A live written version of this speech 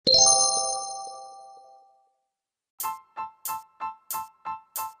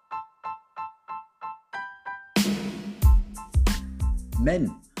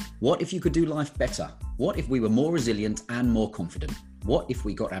Men, what if you could do life better? What if we were more resilient and more confident? What if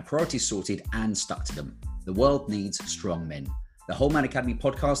we got our priorities sorted and stuck to them? The world needs strong men. The Whole Man Academy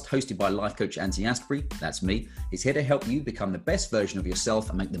podcast, hosted by life coach Anthony Astbury, that's me, is here to help you become the best version of yourself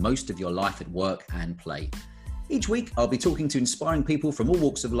and make the most of your life at work and play. Each week, I'll be talking to inspiring people from all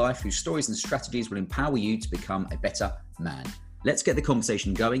walks of life whose stories and strategies will empower you to become a better man. Let's get the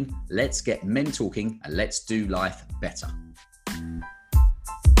conversation going, let's get men talking, and let's do life better.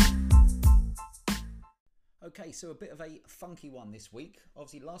 Okay, so a bit of a funky one this week.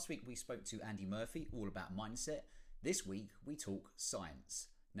 Obviously, last week we spoke to Andy Murphy, all about mindset. This week we talk science.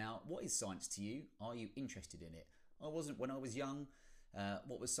 Now, what is science to you? Are you interested in it? I wasn't when I was young.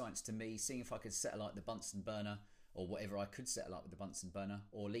 What was science to me? Seeing if I could set alight the Bunsen burner, or whatever I could set alight with the Bunsen burner,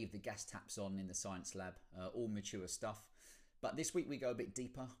 or leave the gas taps on in the science lab, all mature stuff. But this week we go a bit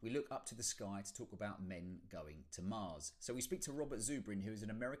deeper. We look up to the sky to talk about men going to Mars. So we speak to Robert Zubrin, who is an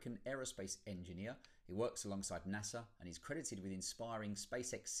American aerospace engineer. He works alongside NASA and is credited with inspiring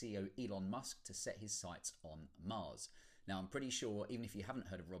SpaceX CEO Elon Musk to set his sights on Mars. Now, I'm pretty sure, even if you haven't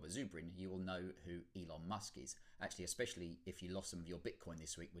heard of Robert Zubrin, you will know who Elon Musk is. Actually, especially if you lost some of your Bitcoin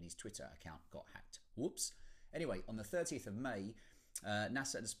this week when his Twitter account got hacked. Whoops. Anyway, on the 30th of May,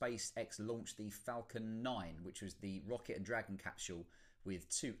 NASA and SpaceX launched the Falcon 9, which was the rocket and Dragon capsule with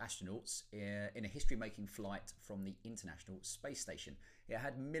 2 astronauts in a history-making flight from the International Space Station. It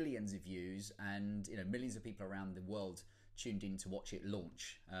had millions of views and millions of people around the world tuned in to watch it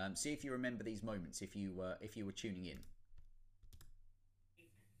launch. See if you remember these moments if you were tuning in. 8,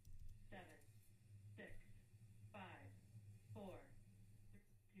 7, 6, 5, 4,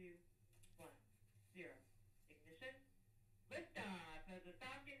 3, 2, 1, 0. Ignition. Liftoff of the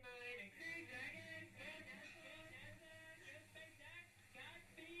Falcon 9 and Crew Dragon and NASA and SpaceX.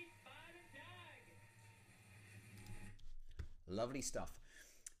 Godspeed, Spot and Doug. Lovely stuff.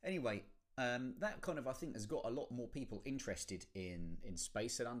 Anyway, that kind of, I think, has got a lot more people interested in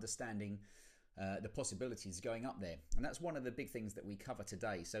space and understanding the possibilities going up there. And that's one of the big things that we cover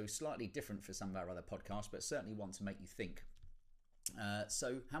today. So slightly different for some of our other podcasts, but certainly one to make you think.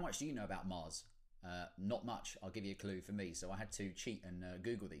 So how much do you know about Mars? Not much. I'll give you a clue for me. So I had to cheat and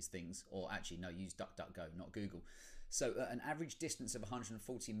Google these things, or actually no, use DuckDuckGo, not Google. So an average distance of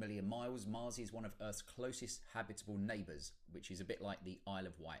 140 million miles, Mars is one of Earth's closest habitable neighbours, which is a bit like the Isle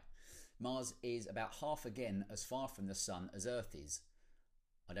of Wight. Mars is about half again as far from the sun as Earth is.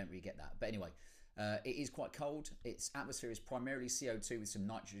 I don't really get that, but anyway, it is quite cold. Its atmosphere is primarily CO2 with some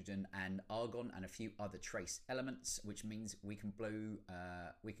nitrogen and argon and a few other trace elements, which means we can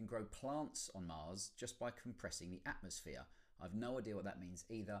grow plants on Mars just by compressing the atmosphere. I've no idea what that means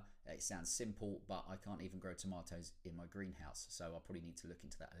either. It sounds simple, but I can't even grow tomatoes in my greenhouse, so I'll probably need to look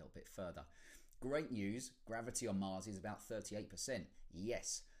into that a little bit further. Great news, gravity on Mars is about 38%.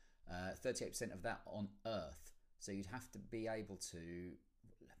 Yes, 38% of that on Earth. So you'd have to be able to,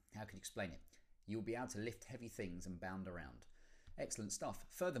 how could you explain it? You'll be able to lift heavy things and bound around. Excellent stuff.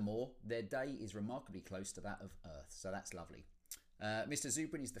 Furthermore, their day is remarkably close to that of Earth, so that's lovely. Mr.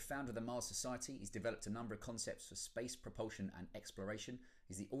 Zubrin is the founder of the Mars Society. He's developed a number of concepts for space propulsion and exploration.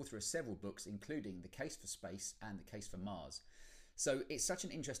 He's the author of several books, including The Case for Space and The Case for Mars. So it's such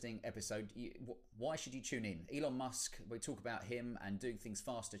an interesting episode. Why should you tune in? Elon Musk, we talk about him and doing things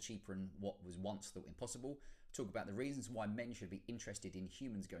faster, cheaper, and what was once thought impossible. We talk about the reasons why men should be interested in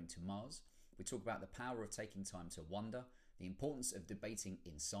humans going to Mars. We talk about the power of taking time to wonder, the importance of debating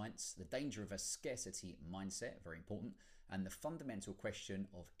in science, the danger of a scarcity mindset, very important, and the fundamental question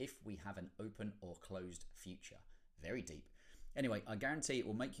of if we have an open or closed future. Very deep. Anyway, I guarantee it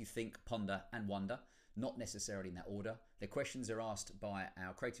will make you think, ponder, and wonder, not necessarily in that order. The questions are asked by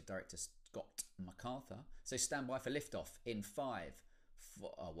our creative director, Scott McArthur. So stand by for liftoff in 5,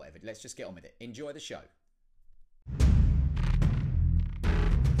 4, whatever. Let's just get on with it. Enjoy the show.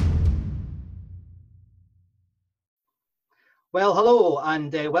 Well, hello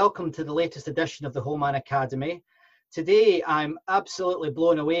and welcome to the latest edition of the Whole Man Academy. Today, I'm absolutely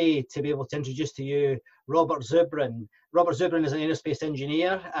blown away to be able to introduce to you Robert Zubrin. Robert Zubrin is an aerospace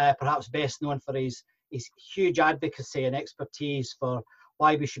engineer, perhaps best known for his huge advocacy and expertise for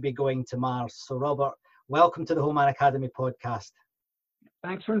why we should be going to Mars. So, Robert, welcome to the Whole Man Academy podcast.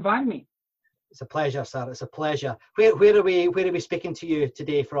 Thanks for inviting me. It's a pleasure, sir. It's a pleasure. Where are we speaking to you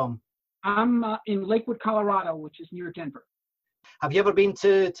today from? I'm in Lakewood, Colorado, which is near Denver. Have you ever been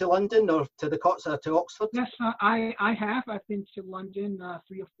to London or to Oxford? Yes, I have. I've been to London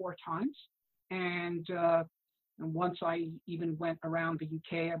 3 or 4 times, and once I even went around the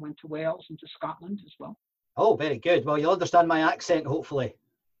UK. I went to Wales and to Scotland as well. Oh, very good. Well, you'll understand my accent, hopefully.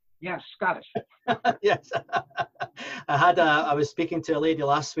 Yes, Scottish. Yes. I was speaking to a lady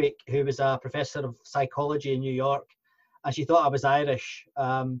last week who was a professor of psychology in New York, and she thought I was Irish,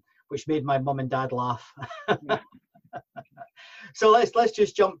 which made my mum and dad laugh. Yeah. So let's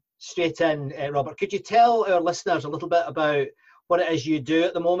just jump straight in, Robert. Could you tell our listeners a little bit about what it is you do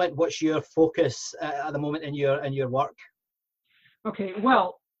at the moment? What's your focus at the moment in your work? Okay,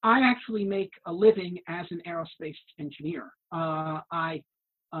 well, I actually make a living as an aerospace engineer. I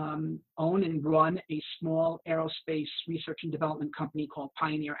own and run a small aerospace research and development company called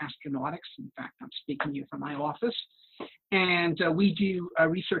Pioneer Astronautics. In fact, I'm speaking to you from my office. And we do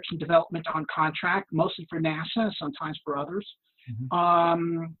research and development on contract, mostly for NASA, sometimes for others.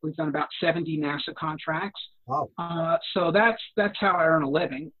 Mm-hmm. We've done about 70 NASA contracts. Wow. So that's how I earn a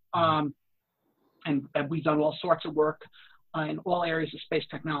living. And we've done all sorts of work in all areas of space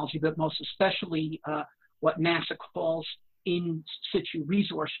technology, but most especially what NASA calls in situ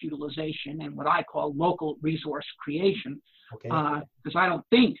resource utilization and what I call local resource creation. Okay. Because I don't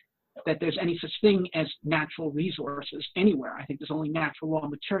think that there's any such thing as natural resources anywhere. I think there's only natural raw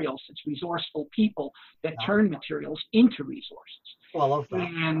materials. It's resourceful people that turn materials into resources. Well, I love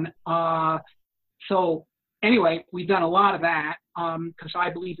that. And so anyway, we've done a lot of that because I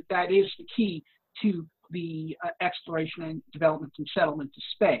believe that is the key to the exploration and development and settlement of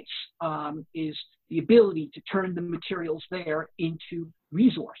space, is the ability to turn the materials there into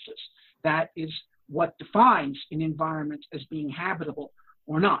resources. That is what defines an environment as being habitable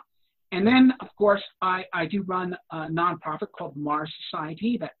or not. And then, of course, I do run a nonprofit called the Mars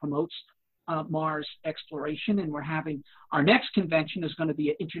Society that promotes Mars exploration, and we're having our next convention is going to be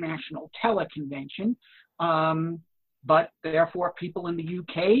an international teleconvention. But therefore, people in the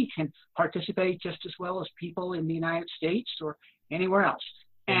UK can participate just as well as people in the United States or anywhere else.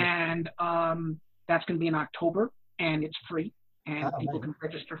 And that's going to be in October, and it's free, and people can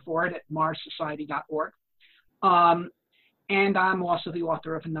register for it at marssociety.org. And I'm also the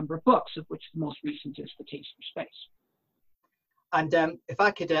author of a number of books, of which the most recent is The Case for Space. And if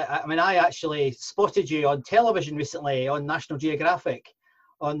I could, I actually spotted you on television recently on National Geographic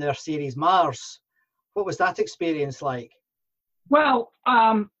on their series Mars. What was that experience like? Well,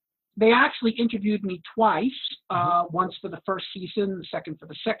 they actually interviewed me twice, once for the first season, the second for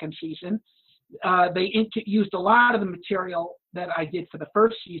the second season. They used a lot of the material that I did for the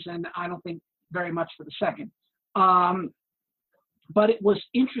first season. I don't think very much for the second. But it was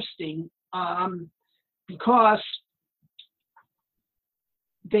interesting because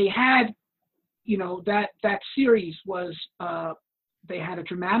they had, that series was, they had a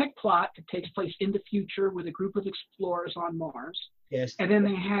dramatic plot that takes place in the future with a group of explorers on Mars. Yes. And then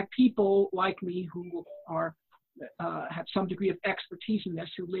they had people like me who are have some degree of expertise in this,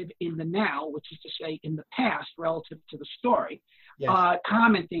 who live in the now, which is to say in the past relative to the story, yes,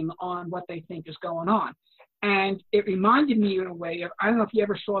 commenting on what they think is going on. And it reminded me in a way of, I don't know if you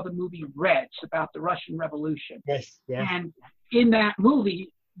ever saw the movie Reds about the Russian Revolution. Yes, yes. And in that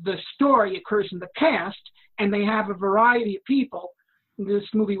movie, the story occurs in the past, and they have a variety of people. This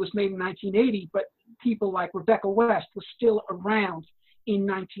movie was made in 1980, but people like Rebecca West was still around in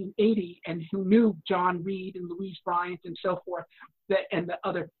 1980 and who knew John Reed and Louise Bryant and so forth, and the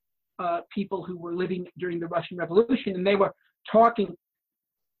other people who were living during the Russian Revolution, and they were talking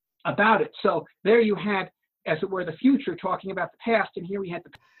about it. So there you had, as it were, the future talking about the past, and here we had the...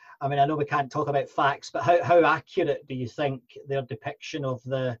 I mean, I know we can't talk about facts, but how accurate do you think their depiction of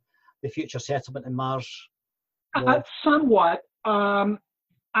the future settlement in Mars was? Somewhat.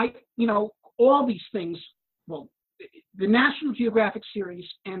 All these things, well, the National Geographic series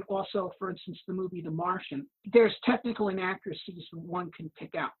and also, for instance, the movie The Martian, there's technical inaccuracies that one can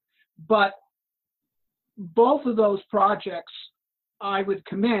pick out. But both of those projects I would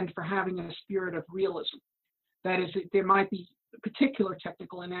commend for having a spirit of realism. That is, there might be particular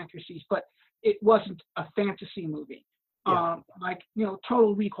technical inaccuracies, but it wasn't a fantasy movie. Yeah.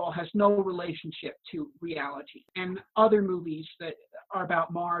 Total Recall has no relationship to reality. And other movies that are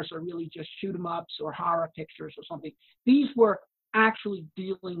about Mars are really just shoot 'em ups or horror pictures or something. These were actually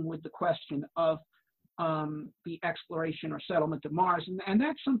dealing with the question of the exploration or settlement of Mars, and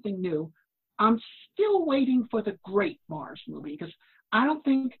that's something new. I'm still waiting for the great Mars movie, because I don't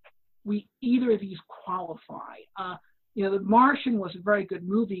think either of these qualify. The Martian was a very good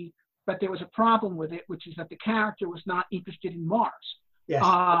movie, but there was a problem with it, which is that the character was not interested in Mars. Yes.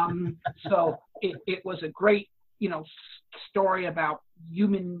 So it was a great, story about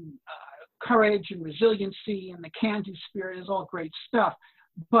human courage and resiliency and the can-do spirit. Is all great stuff,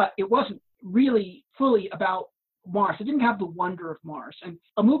 but it wasn't really fully about Mars. It didn't have the wonder of Mars. And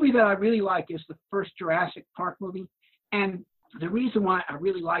a movie that I really like is the first Jurassic Park movie. And the reason why I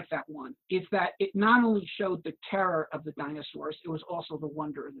really like that one is that it not only showed the terror of the dinosaurs, it was also the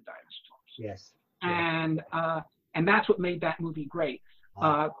wonder of the dinosaurs. Yes. And that's what made that movie great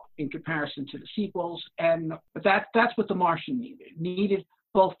in comparison to the sequels. But that's what The Martian needed. It needed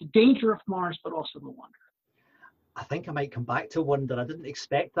both the danger of Mars, but also the wonder. I think I might come back to wonder. I didn't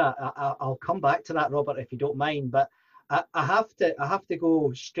expect that. I'll come back to that, Robert, if you don't mind. But I have to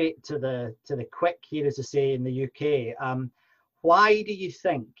go straight to the quick here, as I say in the UK. Why do you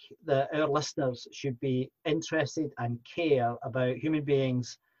think that our listeners should be interested and care about human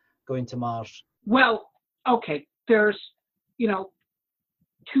beings going to Mars? Well, okay, there's,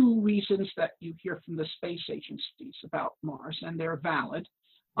 two reasons that you hear from the space agencies about Mars, and they're valid.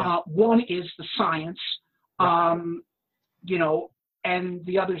 Yeah. One is the science, and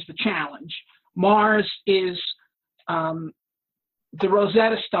the other is the challenge. Mars is the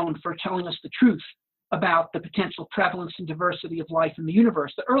Rosetta Stone for telling us the truth about the potential prevalence and diversity of life in the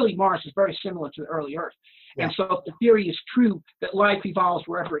universe. The early Mars is very similar to the early Earth. Yeah. And so if the theory is true that life evolves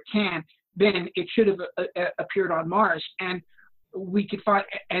wherever it can, then it should have appeared on Mars. And we could find,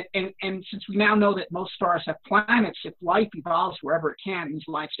 and since we now know that most stars have planets, if life evolves wherever it can, it means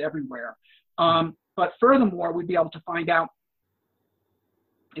life's everywhere. But furthermore, we'd be able to find out,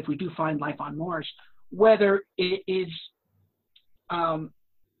 if we do find life on Mars, whether it is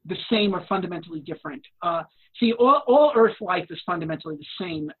the same or fundamentally different. See, all Earth life is fundamentally the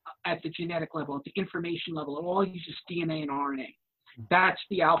same at the genetic level, at the information level. It all uses DNA and RNA. That's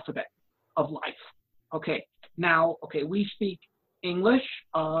the alphabet of life. Okay, now, we speak English,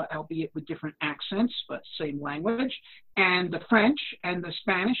 albeit with different accents, but same language. And the French and the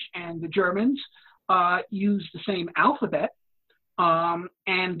Spanish and the Germans use the same alphabet.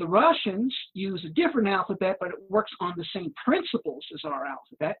 And the Russians use a different alphabet, but it works on the same principles as our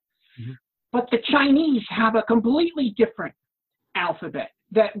alphabet. Mm-hmm. But the Chinese have a completely different alphabet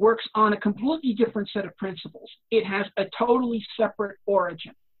that works on a completely different set of principles. It has a totally separate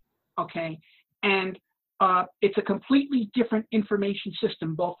origin, okay? And it's a completely different information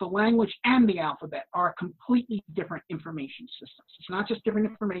system. Both the language and the alphabet are completely different information systems. It's not just different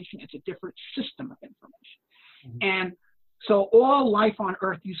information, it's a different system of information. Mm-hmm. And so all life on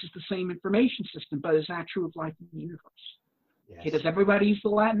Earth uses the same information system, but is that true of life in the universe? Yes. Okay, does everybody use the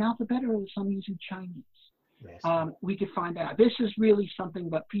Latin alphabet, or is some using Chinese? Yes. We could find out. This is really something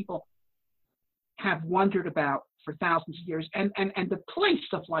that people have wondered about for thousands of years, and the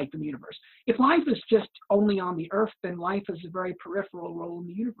place of life in the universe. If life is just only on the Earth, then life has a very peripheral role in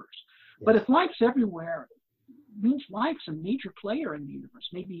the universe. Yes. But if life's everywhere, it means life's a major player in the universe.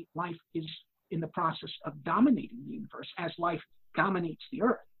 Maybe life is in the process of dominating the universe as life dominates the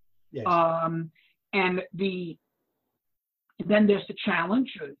Earth. Yes. And then there's the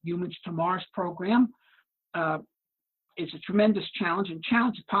challenge. Humans to Mars program is a tremendous challenge, and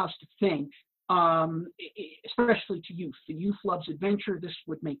challenge is a positive thing, especially to youth. The youth loves adventure. This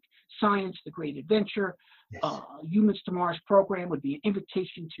would make science the great adventure. Yes. Humans to Mars program would be an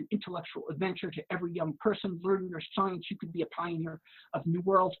invitation to intellectual adventure to every young person. Learn your science, you could be a pioneer of new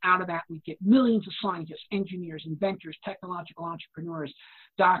worlds. Out of that, we get millions of scientists, engineers, inventors, technological entrepreneurs,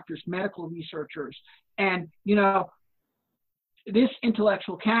 doctors, medical researchers. And, this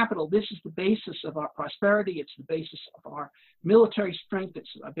intellectual capital, this is the basis of our prosperity. It's the basis of our military strength.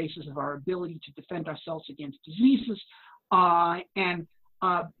 It's the basis of our ability to defend ourselves against diseases.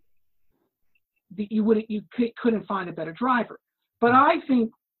 You couldn't find a better driver. But I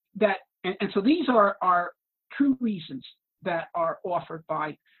think that, and so these are true reasons that are offered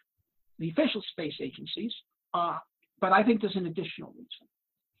by the official space agencies. But I think there's an additional reason.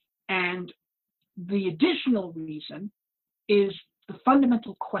 And the additional reason is the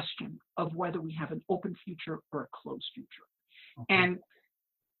fundamental question of whether we have an open future or a closed future. Okay. And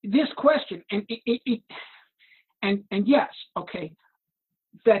this question, and yes, okay,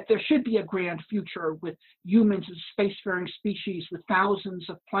 that there should be a grand future with humans as spacefaring species with thousands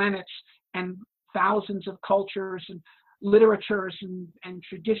of planets and thousands of cultures and literatures and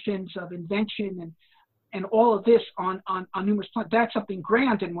traditions of invention and all of this on numerous planets. That's something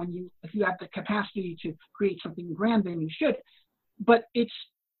grand, and if you have the capacity to create something grand, then you should. But it's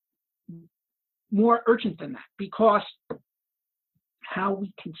more urgent than that, because how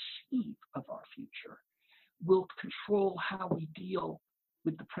we conceive of our future will control how we deal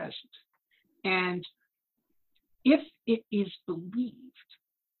with the present. And if it is believed,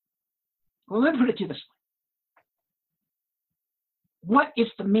 well, let me put it to this way. What is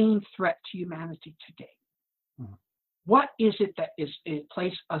the main threat to humanity today? What is it that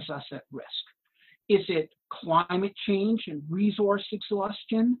places us at risk? Is it climate change and resource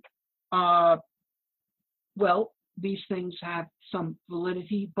exhaustion? Well, these things have some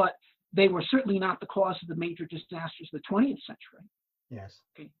validity, but they were certainly not the cause of the major disasters of the 20th century. Yes.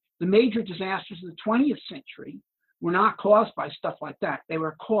 Okay. The major disasters of the 20th century were not caused by stuff like that. They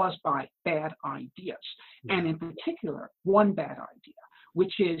were caused by bad ideas. Yeah. And in particular, one bad idea,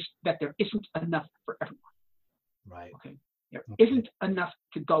 which is that there isn't enough for everyone. Right. Okay. There isn't enough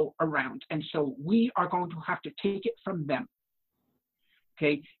to go around. And so we are going to have to take it from them.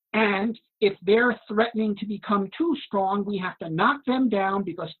 Okay. And if they're threatening to become too strong, we have to knock them down,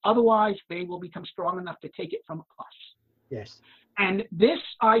 because otherwise they will become strong enough to take it from us. Yes. And this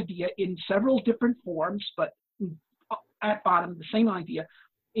idea, in several different forms, but at bottom, the same idea,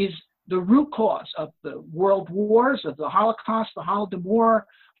 is the root cause of the world wars, of the Holocaust, the Holodomor,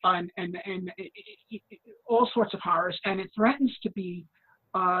 and all sorts of horrors. And it threatens to be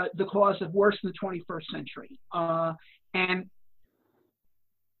the cause of worse in the 21st century.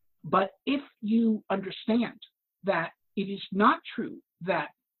 But if you understand that it is not true that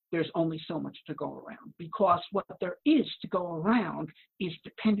there's only so much to go around, because what there is to go around is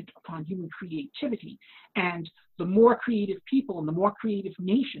dependent upon human creativity. And the more creative people and the more creative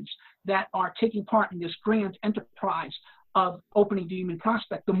nations that are taking part in this grand enterprise of opening the human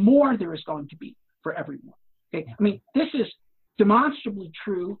prospect, the more there is going to be for everyone. Okay? I mean, this is demonstrably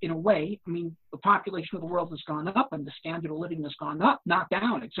true in a way. I mean, the population of the world has gone up and the standard of living has gone up, not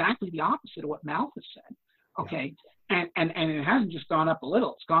down, exactly the opposite of what Malthus said. Okay. Yeah. And it hasn't just gone up a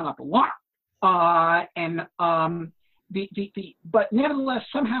little, it's gone up a lot. But nevertheless,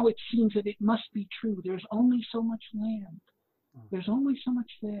 somehow it seems that it must be true. There's only so much land. There's only so much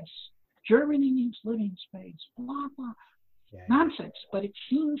this. Germany needs living space, blah, blah. Yeah. Nonsense, but it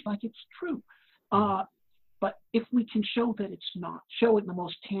seems like it's true. But if we can show that it's not, show it in the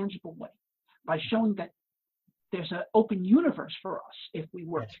most tangible way, by showing that there's an open universe for us if we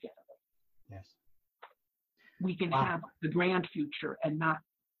work together. Yes. We can have the grand future and not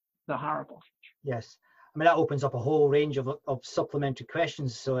the horrible future. Yes. I mean, that opens up a whole range of supplementary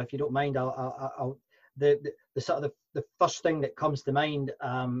questions. So if you don't mind, the first thing that comes to mind,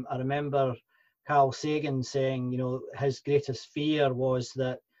 I remember Carl Sagan saying, you know, his greatest fear was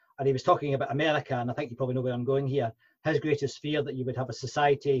that, and he was talking about America, and I think you probably know where I'm going here, his greatest fear that you would have a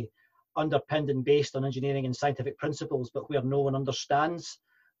society underpinned and based on engineering and scientific principles, but where no one understands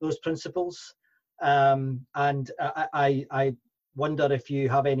those principles. And I wonder if you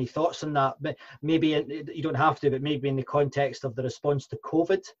have any thoughts on that. But maybe you don't have to, but maybe in the context of the response to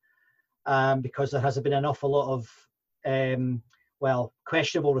COVID, because there has been an awful lot of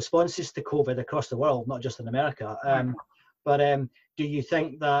questionable responses to COVID across the world, not just in America. But do you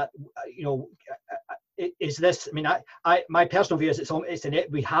think that, you know, is this? I mean, my personal view is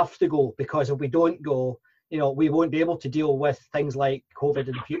we have to go, because if we don't go, you know, we won't be able to deal with things like COVID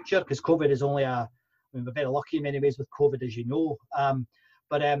in the future, because COVID is only we're very lucky in many ways with COVID, as you know.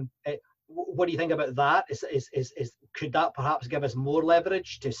 What do you think about that? Could that perhaps give us more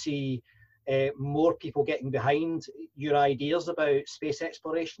leverage to see more people getting behind your ideas about space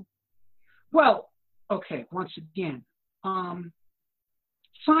exploration? Well, okay, once again,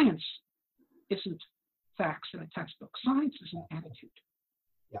 science isn't facts in a textbook. Science is an attitude.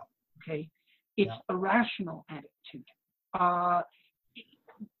 Yeah. Okay. It's a rational attitude.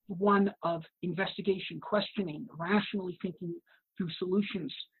 One of investigation, questioning, rationally thinking through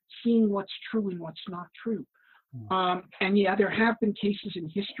solutions, seeing what's true and what's not true. And yeah, there have been cases in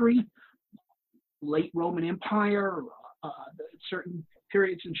history, late Roman Empire, certain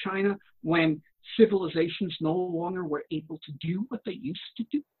periods in China, when civilizations no longer were able to do what they used to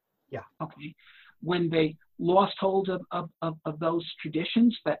do. Yeah. Okay. When they lost hold of those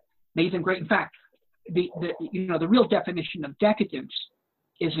traditions that made them great. In fact, the real definition of decadence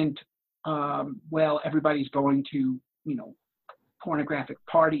isn't everybody's going to, you know, pornographic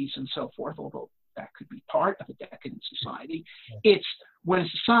parties and so forth, although that could be part of a decadent society. Yeah. It's when a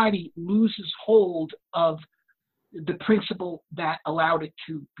society loses hold of the principle that allowed it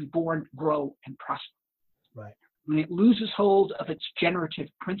to be born, grow, and prosper. Right. When it loses hold of its generative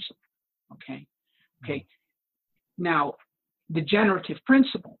principle. Okay. Okay. Now, the generative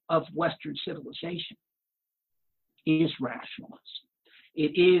principle of Western civilization is rationalism.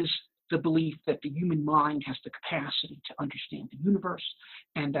 It is the belief that the human mind has the capacity to understand the universe,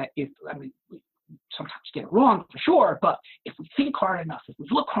 and that we sometimes get it wrong for sure, but if we think hard enough, if we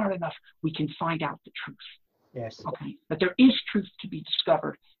look hard enough, we can find out the truth. Yes. Okay. That there is truth to be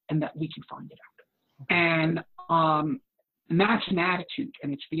discovered, and that we can find it out. Okay. And that's an attitude,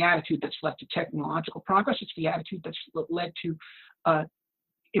 and it's the attitude that's led to technological progress. It's the attitude that's led to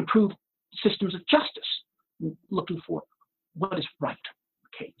improved systems of justice, looking for what is right,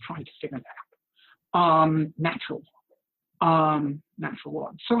 okay, trying to figure that natural law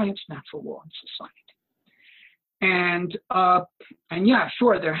and science, natural law and society. And yeah,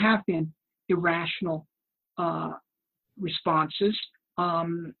 sure, there have been irrational responses,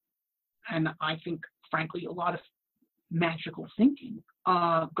 and I think, frankly, a lot of magical thinking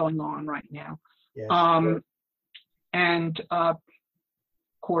going on right now. Yes. And of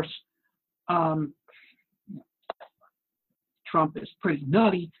course, Trump is pretty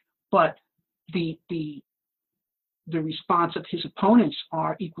nutty, but the response of his opponents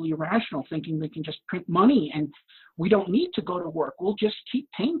are equally irrational, thinking they can just print money and we don't need to go to work. We'll just keep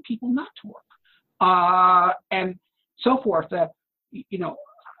paying people not to work, and so forth. You know,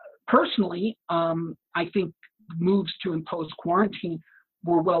 personally, I think moves to impose quarantine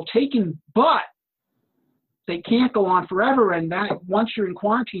were well taken, but they can't go on forever. And that once you're in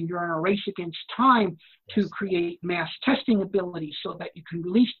quarantine, you're in a race against time to create mass testing ability so that you can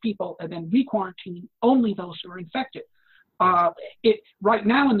release people and then re-quarantine only those who are infected. Right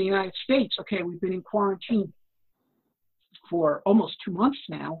now in the United States, okay, we've been in quarantine for almost 2 months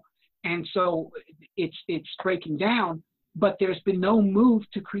now, and so it's breaking down. But there's been no move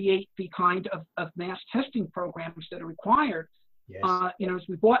to create the kind of mass testing programs that are required. Yes. You know, as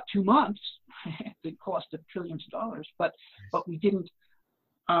we bought 2 months, it cost us trillions of dollars, but we didn't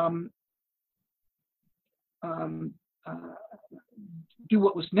do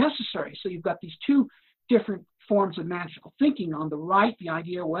what was necessary. So you've got these two different forms of magical thinking. On the right, the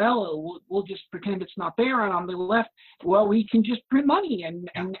idea, well, we'll just pretend it's not there, and on the left, well, we can just print money and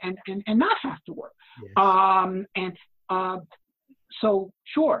not have to work. Yes. So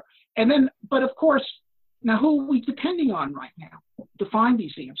sure, and then, but of course, now who are we depending on right now to find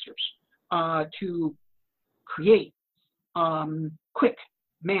these answers, to create quick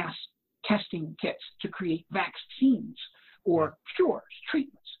mass testing kits, to create vaccines or cures,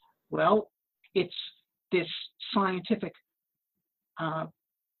 treatments? Well, it's this scientific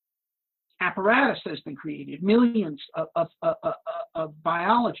apparatus that has been created, millions of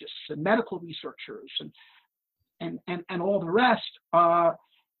biologists and medical researchers and all the rest,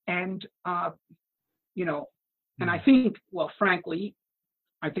 you know, and I think, well, frankly,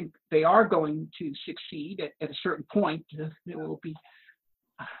 I think they are going to succeed at a certain point. There will be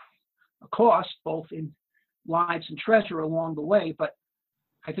a cost, both in lives and treasure along the way, but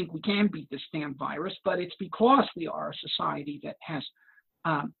I think we can beat this damn virus. But it's because we are a society that has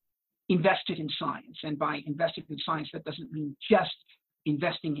invested in science. And by investing in science, that doesn't mean just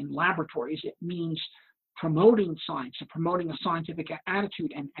investing in laboratories. It means promoting science and promoting a scientific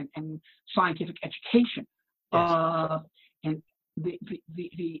attitude and scientific education. Yes. And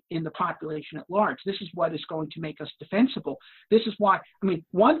in the population at large. This is what is going to make us defensible. This is why, I mean,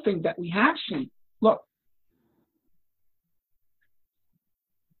 one thing that we have seen, look,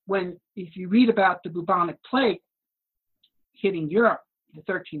 if you read about the bubonic plague hitting Europe in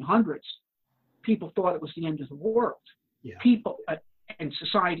the 1300s, people thought it was the end of the world. Yeah. People and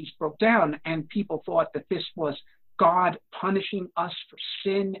societies broke down, and people thought that this was God punishing us for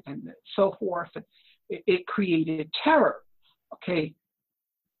sin and so forth. And it created terror. Okay,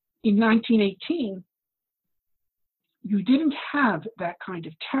 in 1918, you didn't have that kind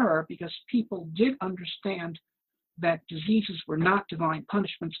of terror because people did understand that diseases were not divine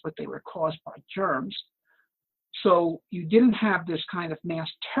punishments, but they were caused by germs. So you didn't have this kind of mass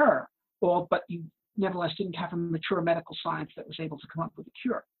terror, but you nevertheless didn't have a mature medical science that was able to come up with a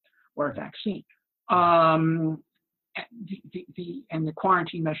cure or a vaccine. And the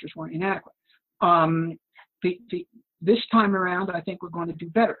quarantine measures weren't inadequate. This time around, I think we're going to do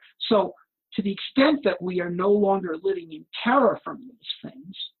better. So to the extent that we are no longer living in terror from these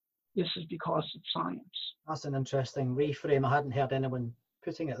things, this is because of science. That's an interesting reframe. I hadn't heard anyone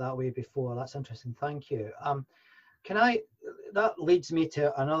putting it that way before. That's interesting. Thank you. That leads me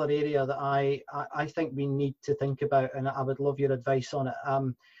to another area that I think we need to think about, and I would love your advice on it.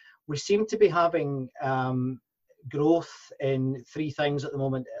 We seem to be having growth in three things at the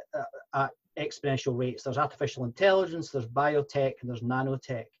moment at exponential rates. There's artificial intelligence, there's biotech, and there's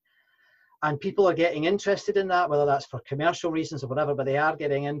nanotech. And people are getting interested in that, whether that's for commercial reasons or whatever, but they are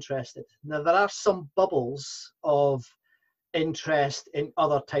getting interested. Now, there are some bubbles of interest in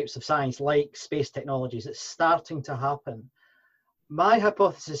other types of science, like space technologies. It's starting to happen. My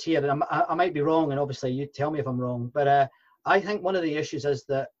hypothesis here, and I might be wrong, and obviously you tell me if I'm wrong, but I think one of the issues is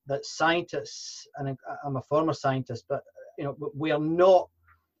that scientists, and I'm a former scientist, but you know, we are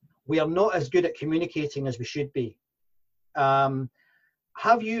not as good at communicating as we should be.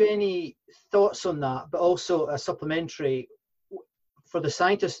 Have you any thoughts on that? But also a supplementary for the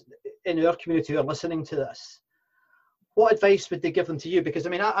scientists in our community who are listening to this. what advice would they give them to you? Because I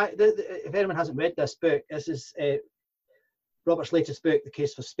mean, if anyone hasn't read this book, this is Robert's latest book, The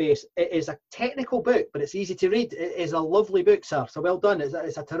Case for Space. It is a technical book, but it's easy to read. It is a lovely book, sir. So well done.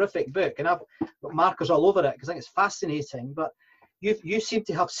 It's a terrific book, and I've got markers all over it because I think it's fascinating. But you seem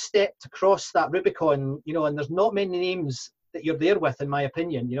to have stepped across that Rubicon, you know, and there's not many names that you're there with, in my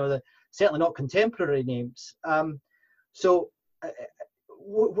opinion. You know, certainly not contemporary names. So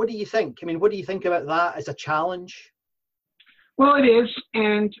what do you think? I mean, what do you think about that as a challenge? Well, it is,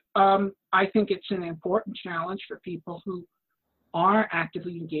 and I think it's an important challenge for people who are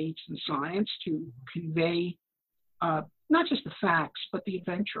actively engaged in science to convey not just the facts, but the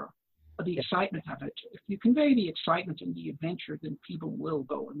adventure, the excitement of it. If you convey the excitement and the adventure, then people will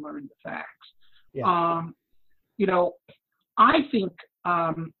go and learn the facts. Yeah. You know, I think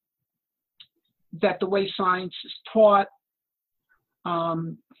that the way science is taught,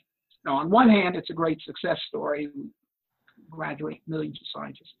 on one hand, it's a great success story. We graduate millions of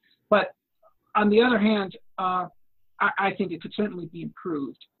scientists. But on the other hand, I think it could certainly be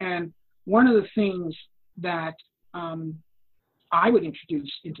improved. And one of the things that I would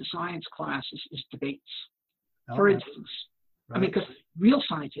introduce into science classes is debates. For instance, right. I mean, because real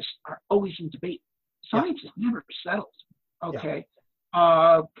scientists are always in debate. Science is never settled. Okay.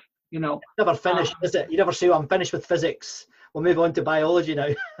 Yeah. You know. Never finished, is it? You never say, well, I'm finished with physics. We'll move on to biology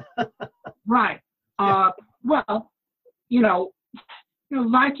now. Right. Well, you know,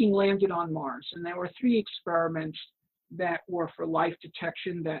 Viking landed on Mars, and there were 3 experiments that were for life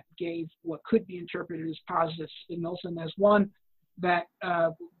detection that gave what could be interpreted as positive signals, and there's one that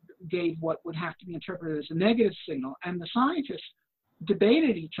gave what would have to be interpreted as a negative signal. And the scientists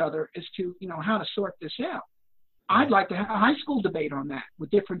debated each other as to, you know, how to sort this out. I'd like to have a high school debate on that with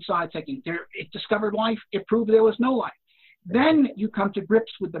different sides saying it discovered life, it proved there was no life. Then you come to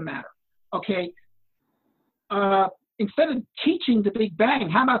grips with the matter. Okay. Instead of teaching the Big Bang,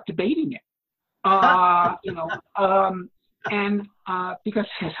 how about debating it? You know, and because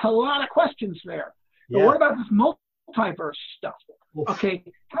there's a lot of questions there. Yeah. But what about this multiverse stuff? Okay,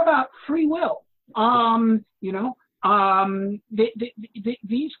 how about free will? You know,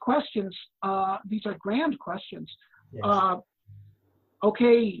 these questions, these are grand questions. Yes.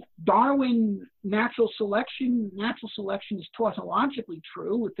 Okay, Darwin, natural selection is tautologically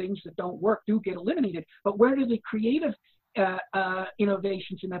true. Things that don't work do get eliminated. But where do the creative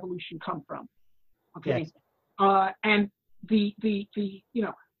innovations in evolution come from? Okay, yes. And the you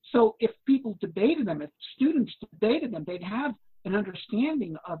know, so if people debated them, if students debated them, they'd have an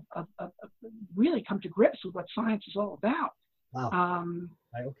understanding of really come to grips with what science is all about. Wow.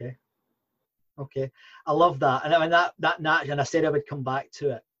 Right, okay. I love that. And I mean, that and I said I would come back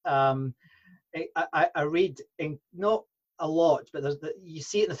to it. I read in not a lot, but you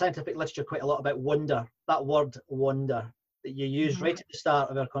see it in the scientific literature quite a lot about wonder, that word wonder that you use right at the start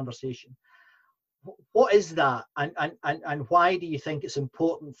of our conversation. What is that? And why do you think it's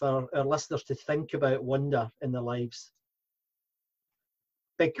important for our listeners to think about wonder in their lives?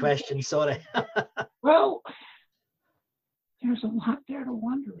 Big question, sorry. Well, there's a lot there to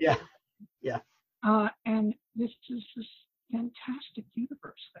wonder. Yeah. And this is this fantastic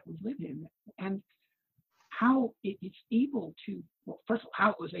universe that we live in, and how it is able to, well, first of all,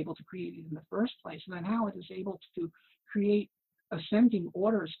 how it was able to create it in the first place, and then how it is able to create ascending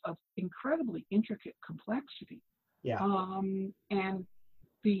orders of incredibly intricate complexity. Yeah. And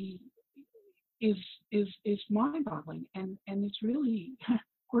is mind-boggling, and it's really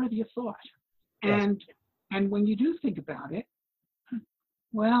worthy of thought. Yes. And when you do think about it,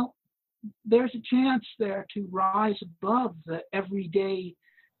 well, there's a chance there to rise above the everyday,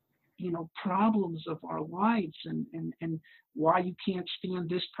 you know, problems of our lives, and why you can't stand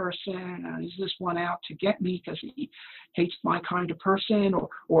this person, is this one out to get me because he hates my kind of person,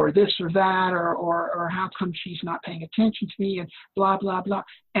 or this or that, or how come she's not paying attention to me, and blah blah blah,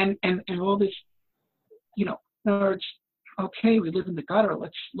 and all this, you know. In other words, okay, we live in the gutter,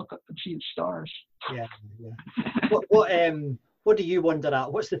 let's look up and see the stars. Yeah. What do you wonder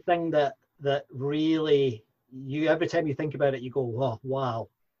at? What's the thing that really, you, every time you think about it, you go, oh, wow.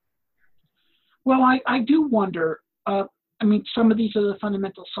 Well, I do wonder. I mean, some of these are the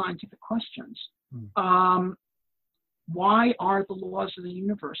fundamental scientific questions. Why are the laws of the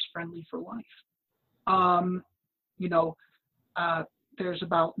universe friendly for life? You know, there's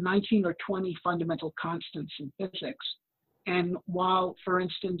about 19 or 20 fundamental constants in physics. And while, for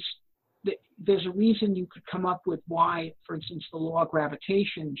instance, there's a reason you could come up with why, for instance, the law of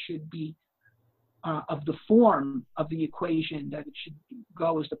gravitation should be of the form of the equation, that it should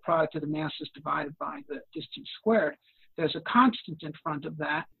go as the product of the masses divided by the distance squared. There's a constant in front of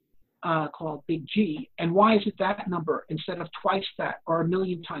that, called big G. And why is it that number instead of twice that, or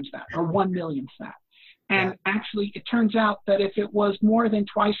 1,000,000 times that, or 1,000,000th that? And actually, it turns out that if it was more than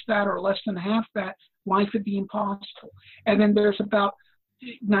twice that or less than half that, life would be impossible. And then there's about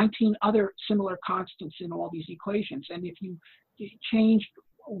 19 other similar constants in all these equations. And if you change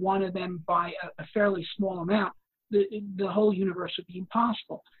one of them by a fairly small amount, the whole universe would be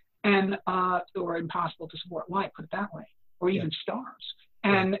impossible, and or impossible to support life, put it that way, or even stars.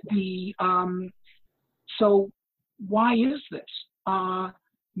 And so why is this?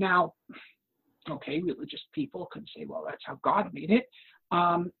 Now, okay, religious people can say, well, that's how God made it,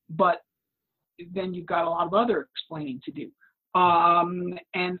 but then you've got a lot of other explaining to do.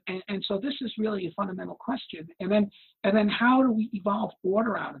 And so this is really a fundamental question. And then how do we evolve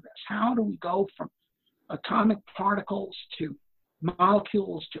order out of this? How do we go from atomic particles to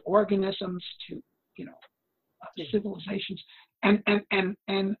molecules to organisms to, you know, civilizations? And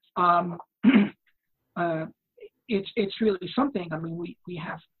it's really something. I mean, we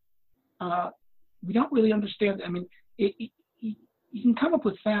have we don't really understand. I mean, you can come up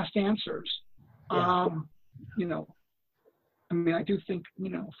with fast answers. You know, I mean, I do think, you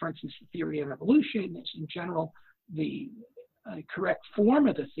know, for instance, the theory of evolution is in general the correct form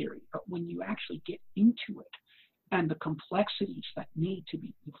of the theory, but when you actually get into it and the complexities that need to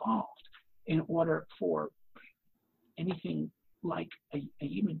be evolved in order for anything like a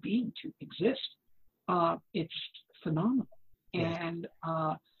human being to exist, it's phenomenal. And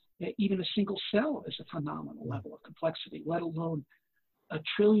even a single cell is a phenomenal level of complexity, let alone a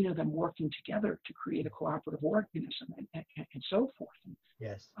trillion of them working together to create a cooperative organism and so forth. And,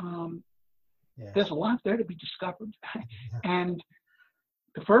 there's a lot there to be discovered. And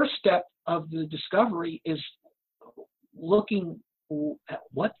the first step of the discovery is looking at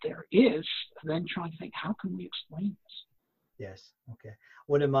what there is, then trying to think, how can we explain this? Yes, okay.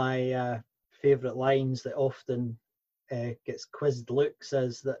 One of my favorite lines that often gets quizzed Luke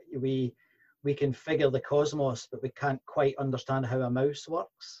says that we can figure the cosmos, but we can't quite understand how a mouse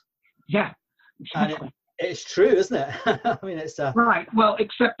works. Yeah, exactly. And it's true, isn't it? I mean, it's right. Well,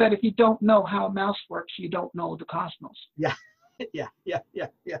 except that if you don't know how a mouse works, you don't know the cosmos. Yeah.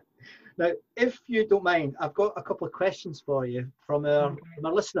 Now, if you don't mind, I've got a couple of questions for you from our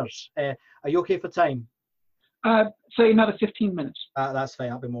listeners. Are you okay for time? Say another 15 minutes. That's fine.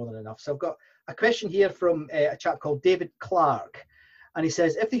 That'll be more than enough. So I've got a question here from a chap called David Clark. And he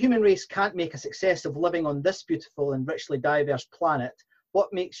says, if the human race can't make a success of living on this beautiful and richly diverse planet,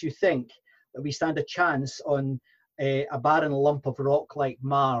 what makes you think that we stand a chance on a barren lump of rock like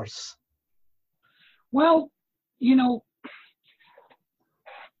Mars? Well, you know,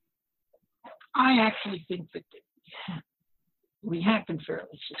 I actually think that we have been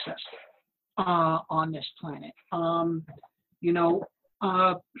fairly successful on this planet. You know,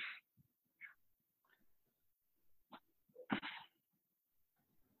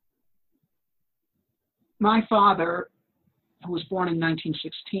 my father, who was born in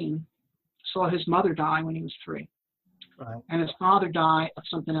 1916, saw his mother die when he was 3. Right. And his father died of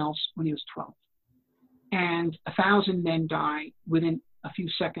something else when he was 12. And 1,000 men died within a few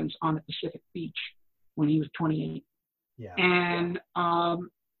seconds on the Pacific beach when he was 28. Yeah.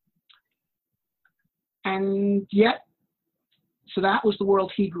 And yet, so that was the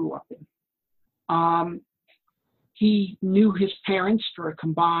world he grew up in. He knew his parents for a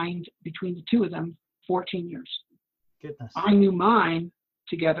combined, between the two of them, 14 years. Goodness. I knew mine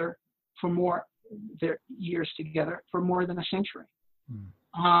together for more, their years together for more than a century.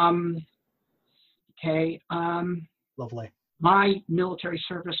 Lovely. My military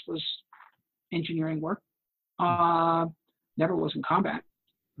service was engineering work. Never was in combat.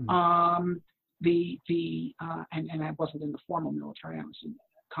 And I wasn't in the formal military. I was in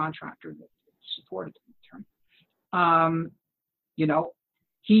a contractor that supported the military. You know,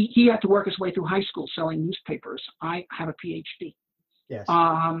 he had to work his way through high school selling newspapers. I have a PhD. Yes.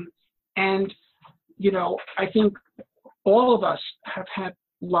 And, you know, I think all of us have had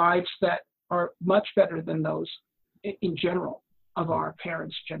lives that are much better than those in general of our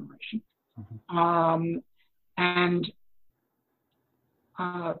parents' generation.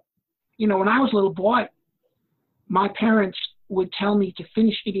 You know, when I was a little boy, my parents would tell me to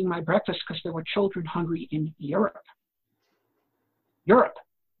finish eating my breakfast because there were children hungry in Europe.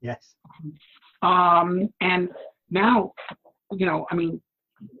 Yes. And now, you know, I mean,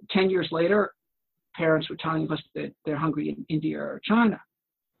 10 years later, parents were telling us that they're hungry in India or China.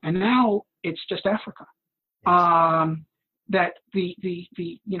 And now it's just Africa. Yes. That the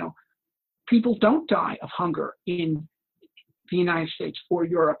you know, people don't die of hunger in the United States or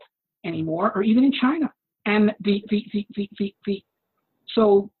Europe anymore, or even in China. And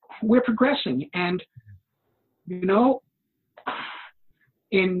so we're progressing, and you know,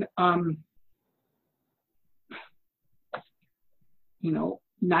 in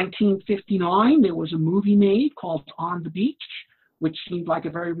 1959, there was a movie made called On the Beach, which seemed like a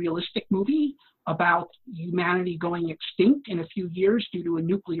very realistic movie about humanity going extinct in a few years due to a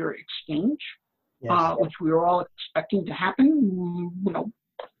nuclear exchange, Yes. which we were all expecting to happen, you know,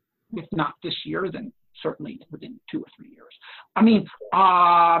 if not this year, then certainly within 2 or 3 years. I mean,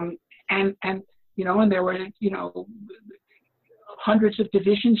 and you know, and there were, you know, hundreds of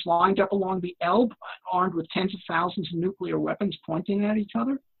divisions lined up along the Elbe, armed with tens of thousands of nuclear weapons pointing at each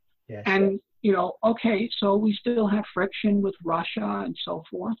other. Yes. And, you know, okay, so we still have friction with Russia and so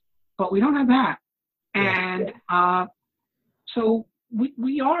forth, but we don't have that. Yes. And so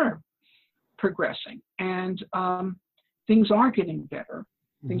we are progressing, and things are getting better.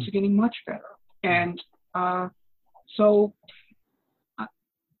 Things are getting much better. And so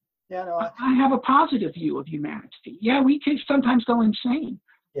yeah, no, I have a positive view of humanity. Yeah, we can sometimes go insane.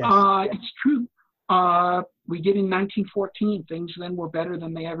 yes. It's true. We did in 1914. Things then were better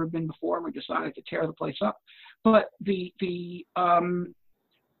than they ever been before, and we decided to tear the place up. But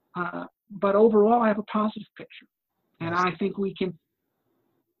but overall, I have a positive picture, and Yes. I think we can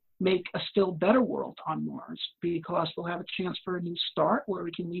make a still better world on Mars, because we'll have a chance for a new start where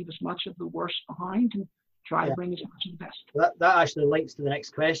we can leave as much of the worst behind and try to bring as much of the best. That actually links to the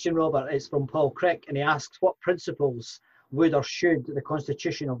next question, Robert. It's from Paul Crick, and he asks, what principles would or should the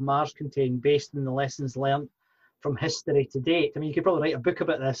Constitution of Mars contain based on the lessons learned from history to date? I mean, you could probably write a book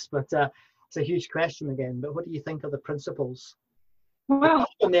about this, but it's a huge question again. But what do you think are the principles? Well,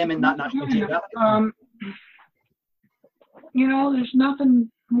 on them in that National Geographic. You know, there's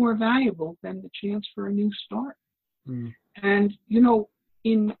nothing more valuable than the chance for a new start. And, you know,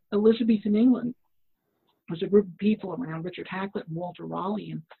 in Elizabethan England, there's a group of people around Richard Hakluyt and Walter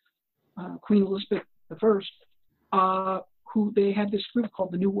Raleigh and Queen Elizabeth I, who they had this group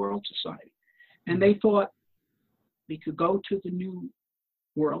called the New World Society. And they thought we could go to the New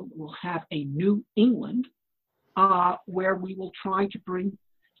World, we'll have a New England, where we will try to bring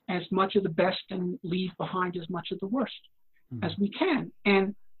as much of the best and leave behind as much of the worst as we can.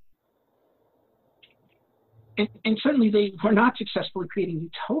 And certainly they were not successful in creating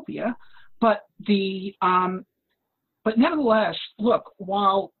utopia, but but nevertheless, look,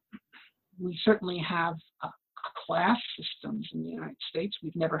 while we certainly have class systems in the United States,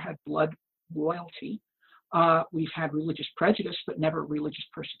 we've never had blood royalty. We've had religious prejudice, but never religious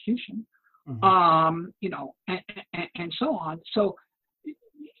persecution. You know, and so on. So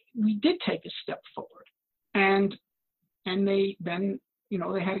we did take a step forward, and they then, you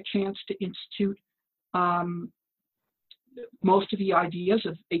know, they had a chance to institute most of the ideas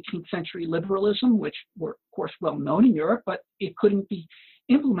of 18th century liberalism, which were, of course, well known in Europe, but it couldn't be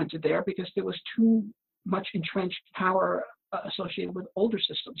implemented there because there was too much entrenched power associated with older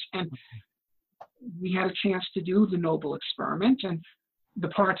systems. And we had a chance to do the noble experiment, and the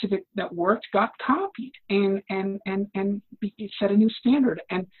parts of it that worked got copied and set a new standard.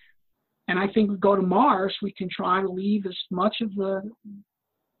 And I think we go to Mars, we can try to leave as much of the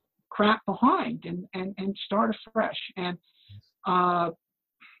crap behind and start afresh and,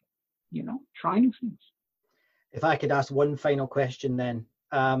 you know, try new things. If I could ask one final question then,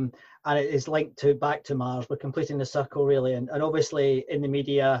 and it is linked to back to Mars, we're completing the circle really, and obviously in the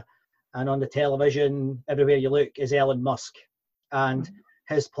media and on the television, everywhere you look, is Elon Musk and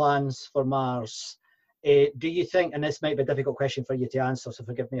his plans for Mars. Do you think, and this might be a difficult question for you to answer, so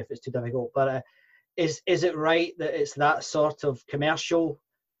forgive me if it's too difficult, but is it right that it's that sort of commercial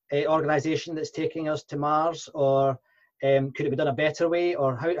organization that's taking us to Mars, or could it be done a better way,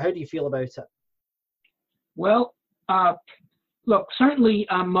 or how do you feel about it? Well, look, certainly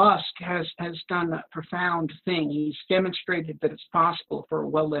Musk has done a profound thing. He's demonstrated that it's possible for a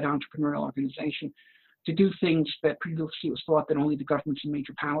well-led entrepreneurial organization to do things that previously was thought that only the governments and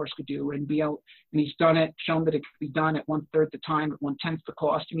major powers could do, and he's done it, shown that it could be done at 1/3 the time, at 1/10 the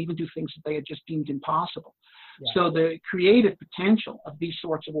cost, and even do things that they had just deemed impossible. Yeah. So the creative potential of these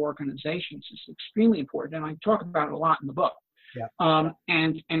sorts of organizations is extremely important, and I talk about it a lot in the book. Yeah.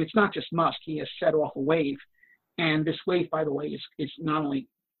 And it's not just Musk. He has set off a wave, and this wave, by the way, is not only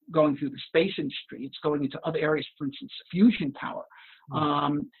going through the space industry, it's going into other areas, for instance, fusion power.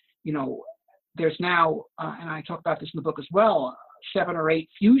 You know, there's now, and I talk about this in the book as well, 7 or 8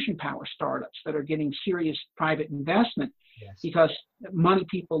 fusion power startups that are getting serious private investment. Yes. Because money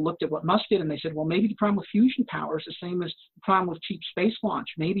people looked at what Musk did and they said, well, maybe the problem with fusion power is the same as the problem with cheap space launch.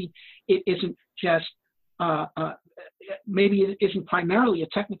 Maybe it isn't just, maybe it isn't primarily a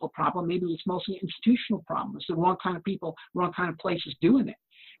technical problem. Maybe it's mostly an institutional problem. It's the wrong kind of people, wrong kind of places doing it.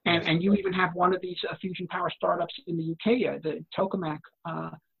 And you even have one of these fusion power startups in the UK, the Tokamak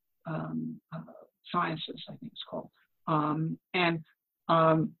Sciences, I think it's called. And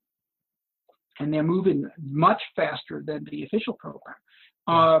they're moving much faster than the official program.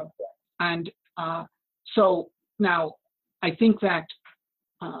 So now I think that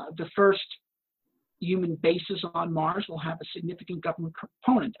the first human bases on Mars will have a significant government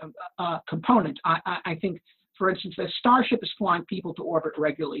component. I think, for instance, the Starship is flying people to orbit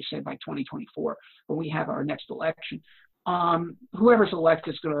regularly, say by 2024, when we have our next election. Whoever's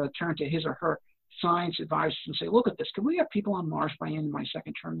elected is going to turn to his or her science advisors and say, look at this, can we have people on Mars by the end of my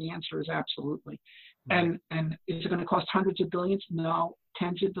second term? The answer is absolutely. And is it going to cost hundreds of billions? No.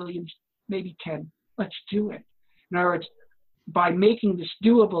 Tens of billions, maybe 10. Let's do it. In other words, by making this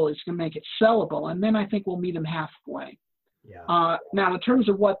doable, it's going to make it sellable, and then I think we'll meet them halfway. Now, in terms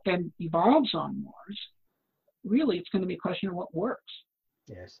of what then evolves on Mars, really it's going to be a question of what works.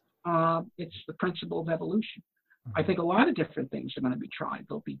 It's the principle of evolution. I think a lot of different things are going to be tried.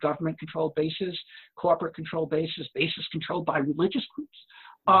 There'll be government-controlled bases, corporate-controlled bases, bases controlled by religious groups,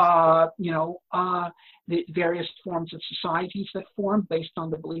 the various forms of societies that form based on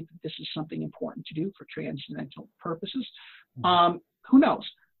the belief that this is something important to do for transcendental purposes. Who knows?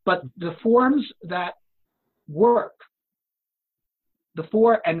 But the forms that work,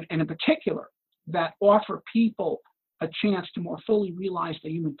 and in particular, that offer people a chance to more fully realize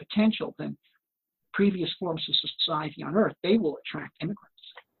the human potential than previous forms of society on Earth, they will attract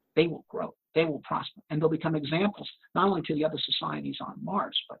immigrants. They will grow. They will prosper. And they'll become examples, not only to the other societies on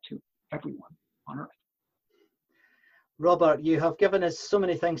Mars, but to everyone on Earth. Robert, you have given us so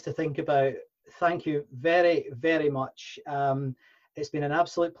many things to think about. Thank you very, very much. It's been an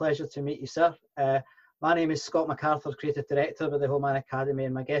absolute pleasure to meet you, sir. My name is Scott McArthur, Creative Director with the Homeman Academy,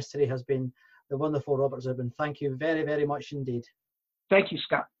 and my guest today has been the wonderful Robert Zubrin. Thank you very, very much indeed. Thank you,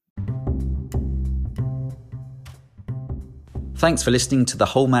 Scott. Thanks for listening to the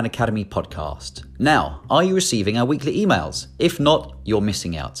Homeman Academy podcast. Now, are you receiving our weekly emails? If not, you're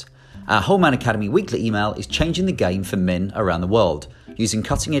missing out. Our Homeman Academy weekly email is changing the game for men around the world, using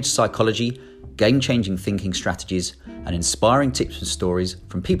cutting-edge psychology, game-changing thinking strategies, and inspiring tips and stories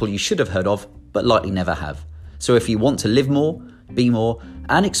from people you should have heard of, but likely never have. So if you want to live more, be more,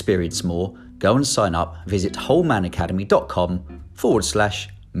 and experience more, go and sign up. Visit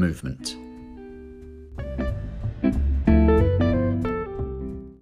wholemanacademy.com/movement.